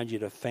remind you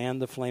to fan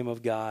the flame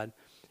of God,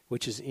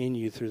 which is in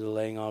you through the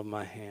laying on of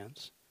my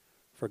hands.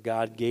 For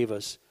God gave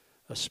us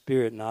a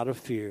spirit not of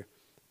fear,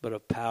 but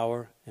of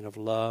power and of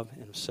love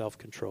and of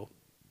self-control.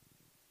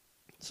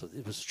 So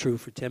it was true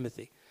for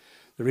Timothy.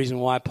 The reason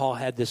why Paul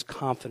had this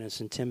confidence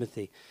in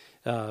Timothy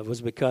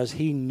was because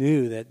he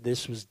knew that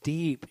this was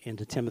deep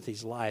into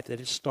Timothy's life,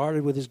 that it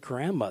started with his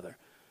grandmother,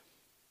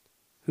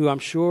 who I'm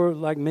sure,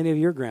 like many of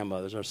your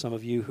grandmothers, or some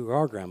of you who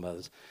are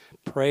grandmothers,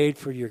 prayed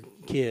for your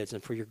kids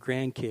and for your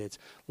grandkids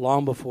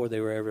long before they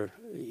were ever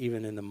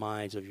even in the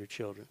minds of your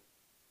children.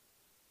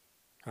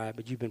 All right,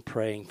 but you've been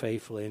praying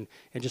faithfully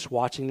and just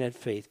watching that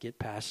faith get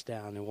passed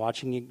down and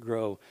watching it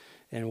grow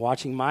and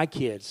watching my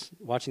kids,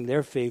 watching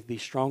their faith be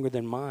stronger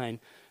than mine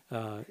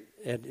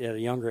at a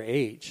younger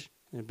age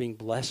and being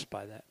blessed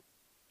by that.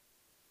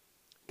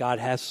 God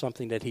has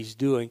something that He's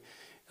doing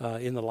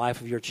in the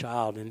life of your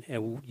child,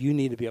 and you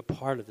need to be a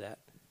part of that.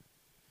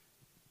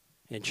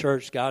 In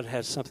church, God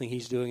has something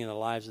He's doing in the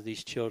lives of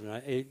these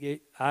children.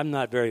 I'm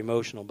not very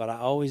emotional, but I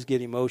always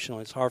get emotional.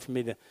 It's hard for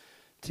me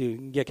to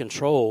get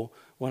control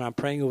when I'm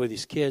praying over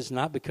these kids,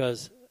 not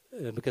because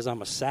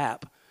I'm a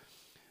sap,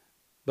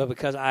 but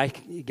because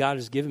God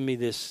has given me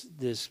this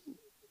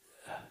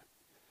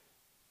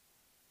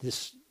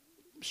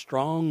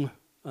strong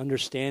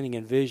understanding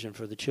and vision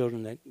for the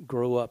children that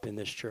grow up in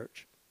this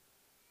church.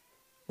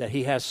 That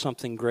He has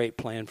something great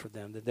planned for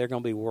them, that they're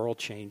going to be world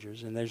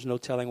changers, and there's no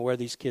telling where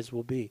these kids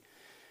will be.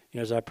 You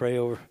know, as I pray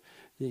over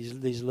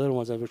these little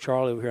ones, over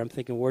Charlie over here, I'm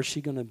thinking, where's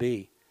she going to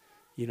be,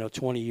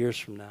 20 years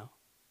from now?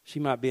 She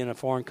might be in a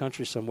foreign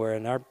country somewhere,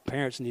 and our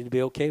parents need to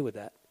be okay with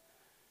that.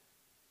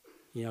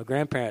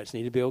 Grandparents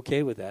need to be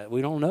okay with that.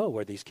 We don't know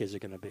where these kids are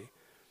going to be.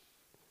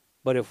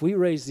 But if we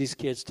raise these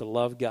kids to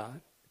love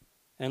God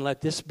and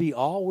let this be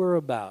all we're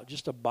about,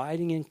 just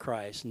abiding in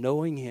Christ,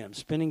 knowing Him,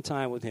 spending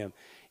time with Him,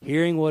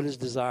 hearing what His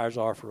desires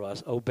are for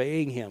us,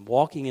 obeying Him,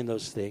 walking in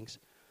those things,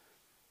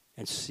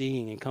 and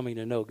seeing and coming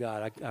to know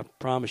God, I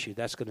promise you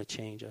that's going to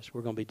change us.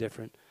 We're going to be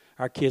different.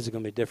 Our kids are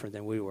going to be different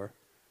than we were.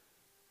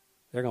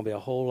 They're going to be a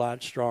whole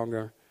lot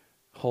stronger,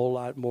 a whole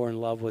lot more in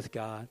love with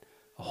God,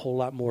 a whole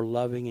lot more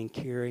loving and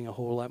caring, a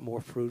whole lot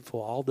more fruitful.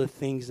 All the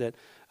things that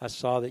I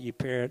saw that you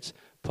parents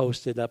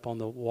posted up on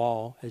the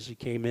wall as you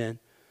came in,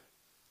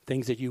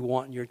 things that you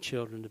want your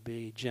children to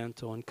be,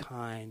 gentle and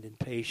kind and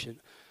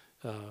patient.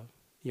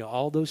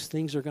 All those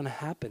things are going to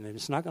happen, and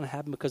it's not going to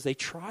happen because they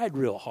tried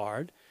real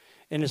hard,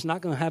 and it's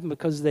not going to happen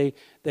because they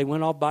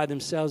went all by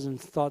themselves and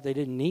thought they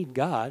didn't need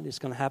God. It's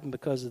going to happen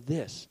because of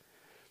this.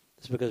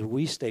 It's because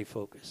we stay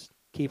focused,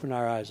 keeping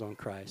our eyes on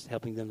Christ,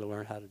 helping them to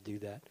learn how to do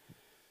that.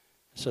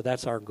 So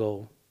that's our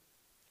goal.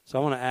 So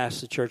I want to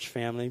ask the church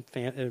family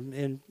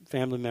and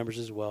family members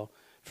as well,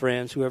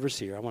 friends, whoever's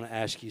here, I want to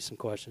ask you some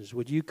questions.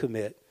 Would you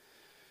commit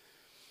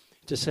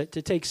to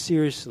take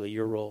seriously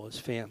your role as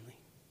family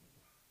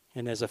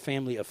and as a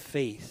family of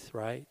faith,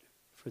 right,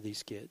 for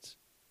these kids?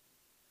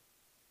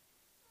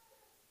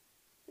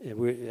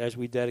 As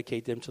we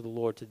dedicate them to the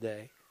Lord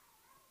today,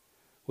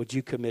 would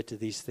you commit to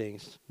these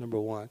things? Number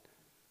one,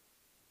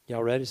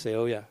 y'all ready? Say,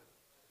 oh, yeah.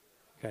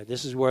 Okay,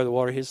 this is where the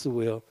water hits the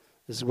wheel.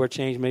 This is where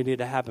change may need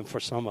to happen for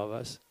some of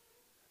us,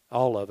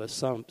 all of us.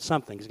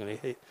 Something's going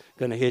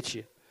to hit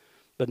you.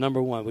 But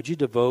number one, would you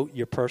devote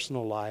your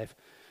personal life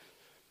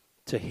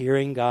to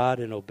hearing God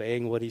and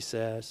obeying what He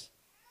says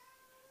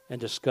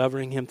and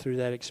discovering Him through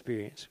that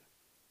experience?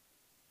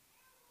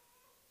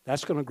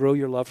 That's going to grow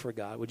your love for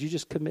God. Would you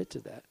just commit to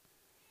that?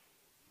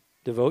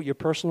 Devote your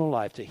personal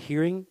life to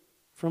hearing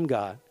from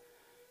God.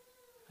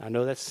 I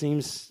know that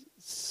seems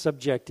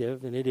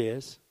subjective, and it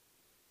is.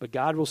 But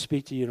God will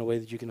speak to you in a way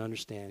that you can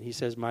understand. He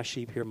says, my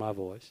sheep hear my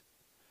voice.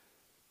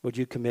 Would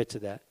you commit to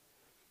that?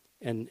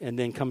 And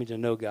then coming to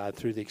know God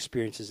through the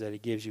experiences that He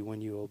gives you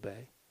when you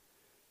obey.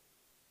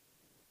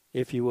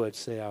 If you would,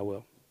 say, I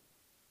will.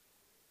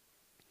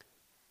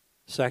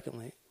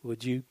 Secondly,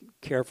 would you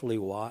carefully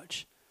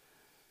watch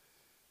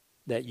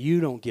that you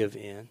don't give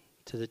in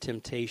to the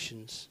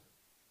temptations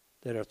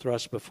that are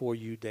thrust before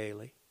you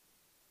daily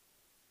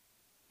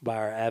by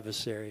our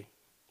adversary,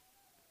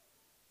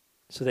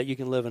 so that you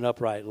can live an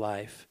upright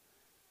life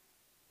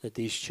that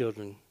these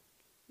children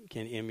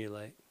can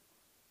emulate?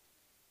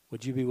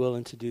 Would you be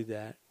willing to do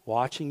that?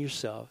 Watching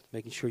yourself,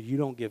 making sure you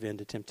don't give in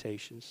to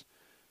temptations.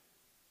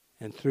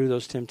 And through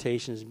those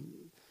temptations,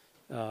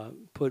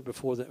 put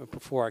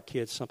before our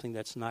kids something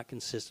that's not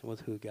consistent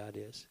with who God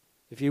is.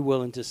 If you're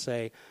willing to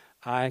say,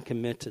 I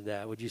commit to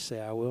that, would you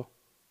say, I will?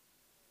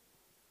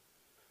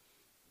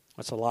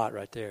 That's a lot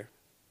right there.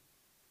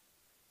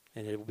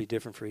 And it will be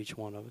different for each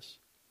one of us.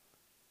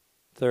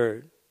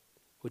 Third,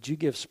 would you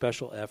give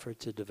special effort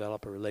to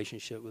develop a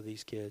relationship with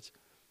these kids?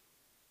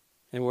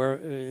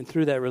 And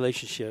through that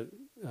relationship,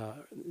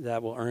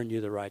 that will earn you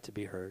the right to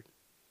be heard.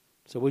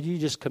 So would you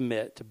just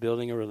commit to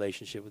building a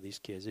relationship with these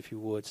kids? If you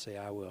would, say,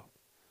 I will.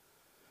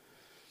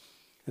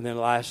 And then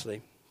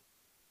lastly,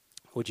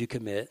 would you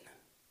commit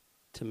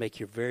to make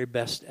your very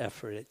best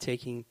effort at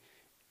taking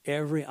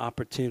every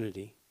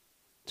opportunity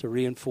to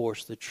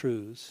reinforce the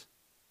truths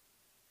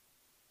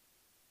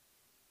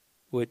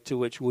to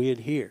which we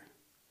adhere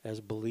as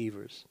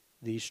believers,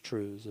 these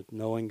truths of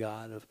knowing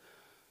God, of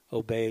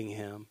obeying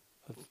Him,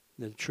 of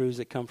the truths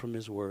that come from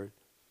His Word,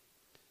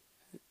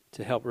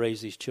 to help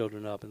raise these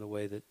children up in the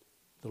way that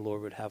the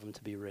Lord would have them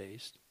to be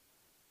raised?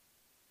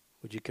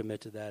 Would you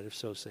commit to that? If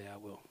so, say, I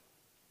will.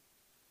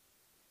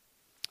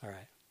 All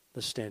right,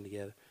 let's stand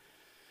together.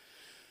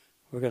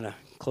 We're going to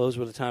close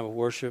with a time of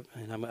worship,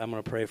 and I'm going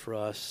to pray for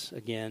us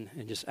again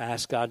and just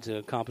ask God to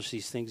accomplish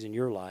these things in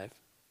your life.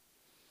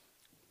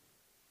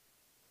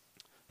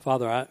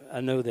 Father,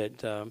 I know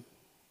that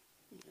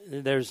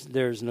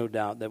there's no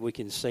doubt that we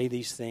can say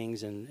these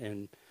things,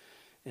 and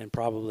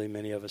probably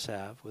many of us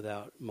have,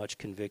 without much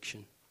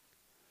conviction.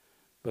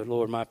 But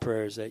Lord, my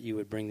prayer is that you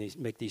would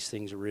make these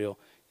things real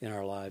in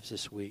our lives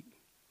this week.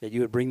 That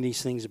you would bring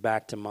these things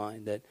back to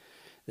mind. That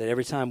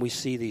every time we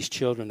see these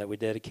children that we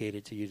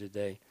dedicated to you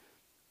today,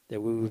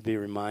 that we would be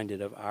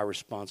reminded of our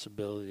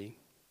responsibility.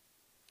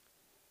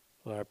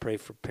 Lord, I pray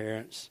for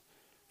parents,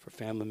 for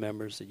family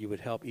members, that you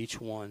would help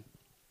each one,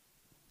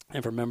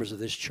 and for members of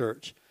this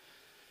church,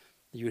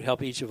 that you would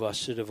help each of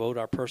us to devote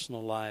our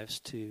personal lives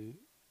to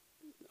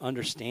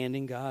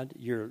understanding, God,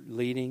 your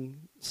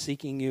leading,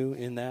 seeking you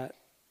in that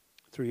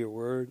through your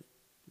word,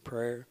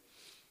 prayer,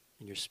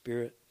 and your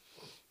spirit,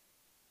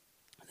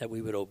 that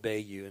we would obey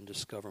you and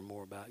discover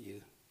more about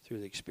you through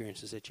the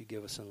experiences that you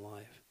give us in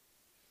life.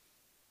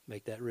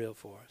 Make that real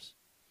for us.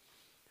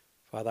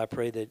 Father, I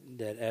pray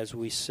that as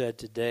we said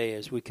today,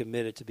 as we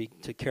committed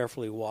to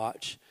carefully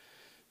watch,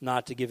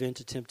 not to give in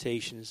to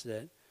temptations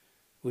that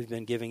we've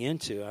been giving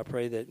into, I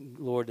pray that,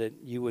 Lord, that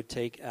you would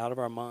take out of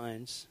our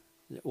minds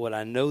what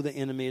I know the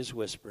enemy is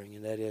whispering,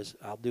 and that is,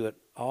 I'll do it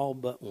all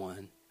but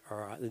one,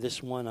 or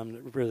this one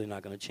I'm really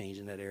not going to change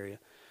in that area.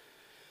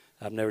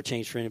 I've never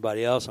changed for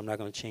anybody else. I'm not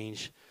going to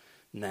change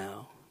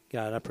now.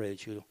 God, I pray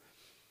that you'll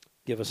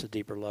give us a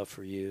deeper love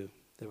for you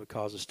that would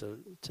cause us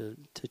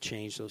to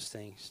change those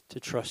things, to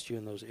trust you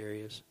in those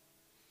areas,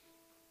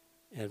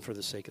 and for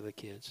the sake of the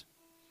kids.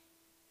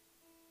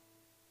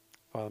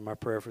 Father, my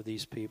prayer for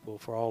these people,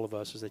 for all of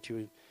us, is that you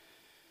would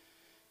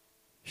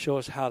show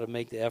us how to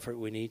make the effort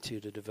we need to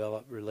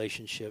develop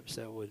relationships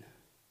that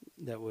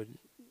would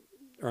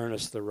earn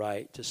us the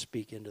right to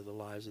speak into the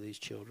lives of these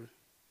children.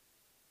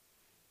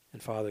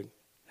 And Father,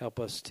 help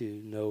us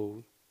to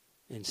know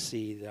and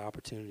see the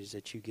opportunities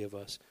that you give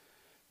us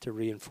to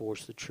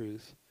reinforce the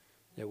truth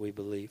that we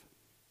believe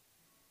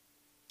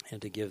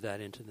and to give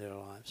that into their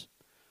lives.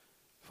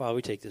 Father,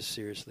 we take this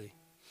seriously.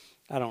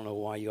 I don't know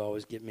why you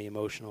always get me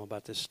emotional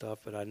about this stuff,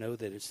 but I know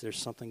that there's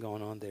something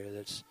going on there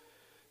that's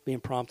being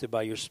prompted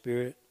by your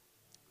Spirit.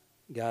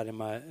 God, in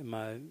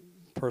my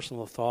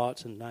personal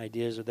thoughts and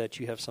ideas are that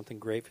you have something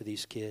great for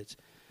these kids,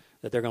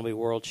 that they're going to be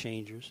world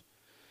changers.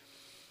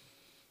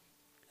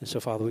 And so,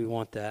 Father, we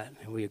want that,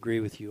 and we agree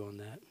with you on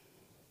that.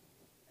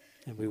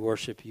 And we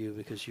worship you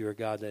because you're a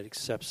God that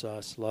accepts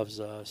us, loves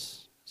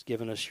us, has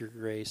given us your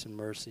grace and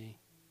mercy,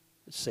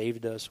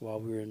 saved us while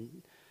we were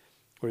in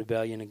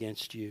rebellion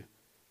against you,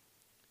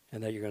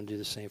 and that you're going to do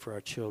the same for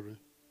our children.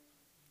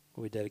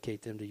 We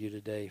dedicate them to you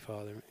today,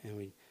 Father, and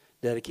we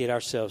dedicate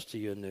ourselves to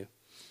you anew.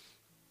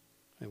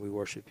 And we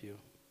worship you.